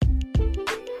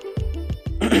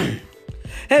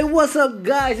Hey, what's up,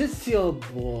 guys? It's your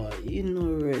boy. You know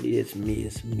already, it's me.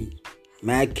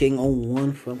 Mad King on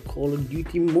one from Call of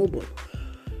Duty Mobile.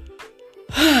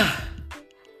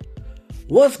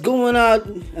 What's going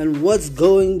on and what's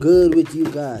going good with you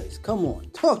guys? Come on,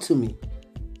 talk to me.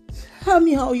 Tell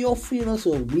me how you're feeling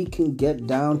so we can get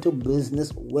down to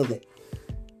business with it.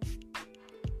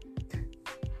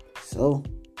 So,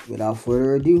 without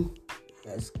further ado,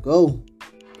 let's go.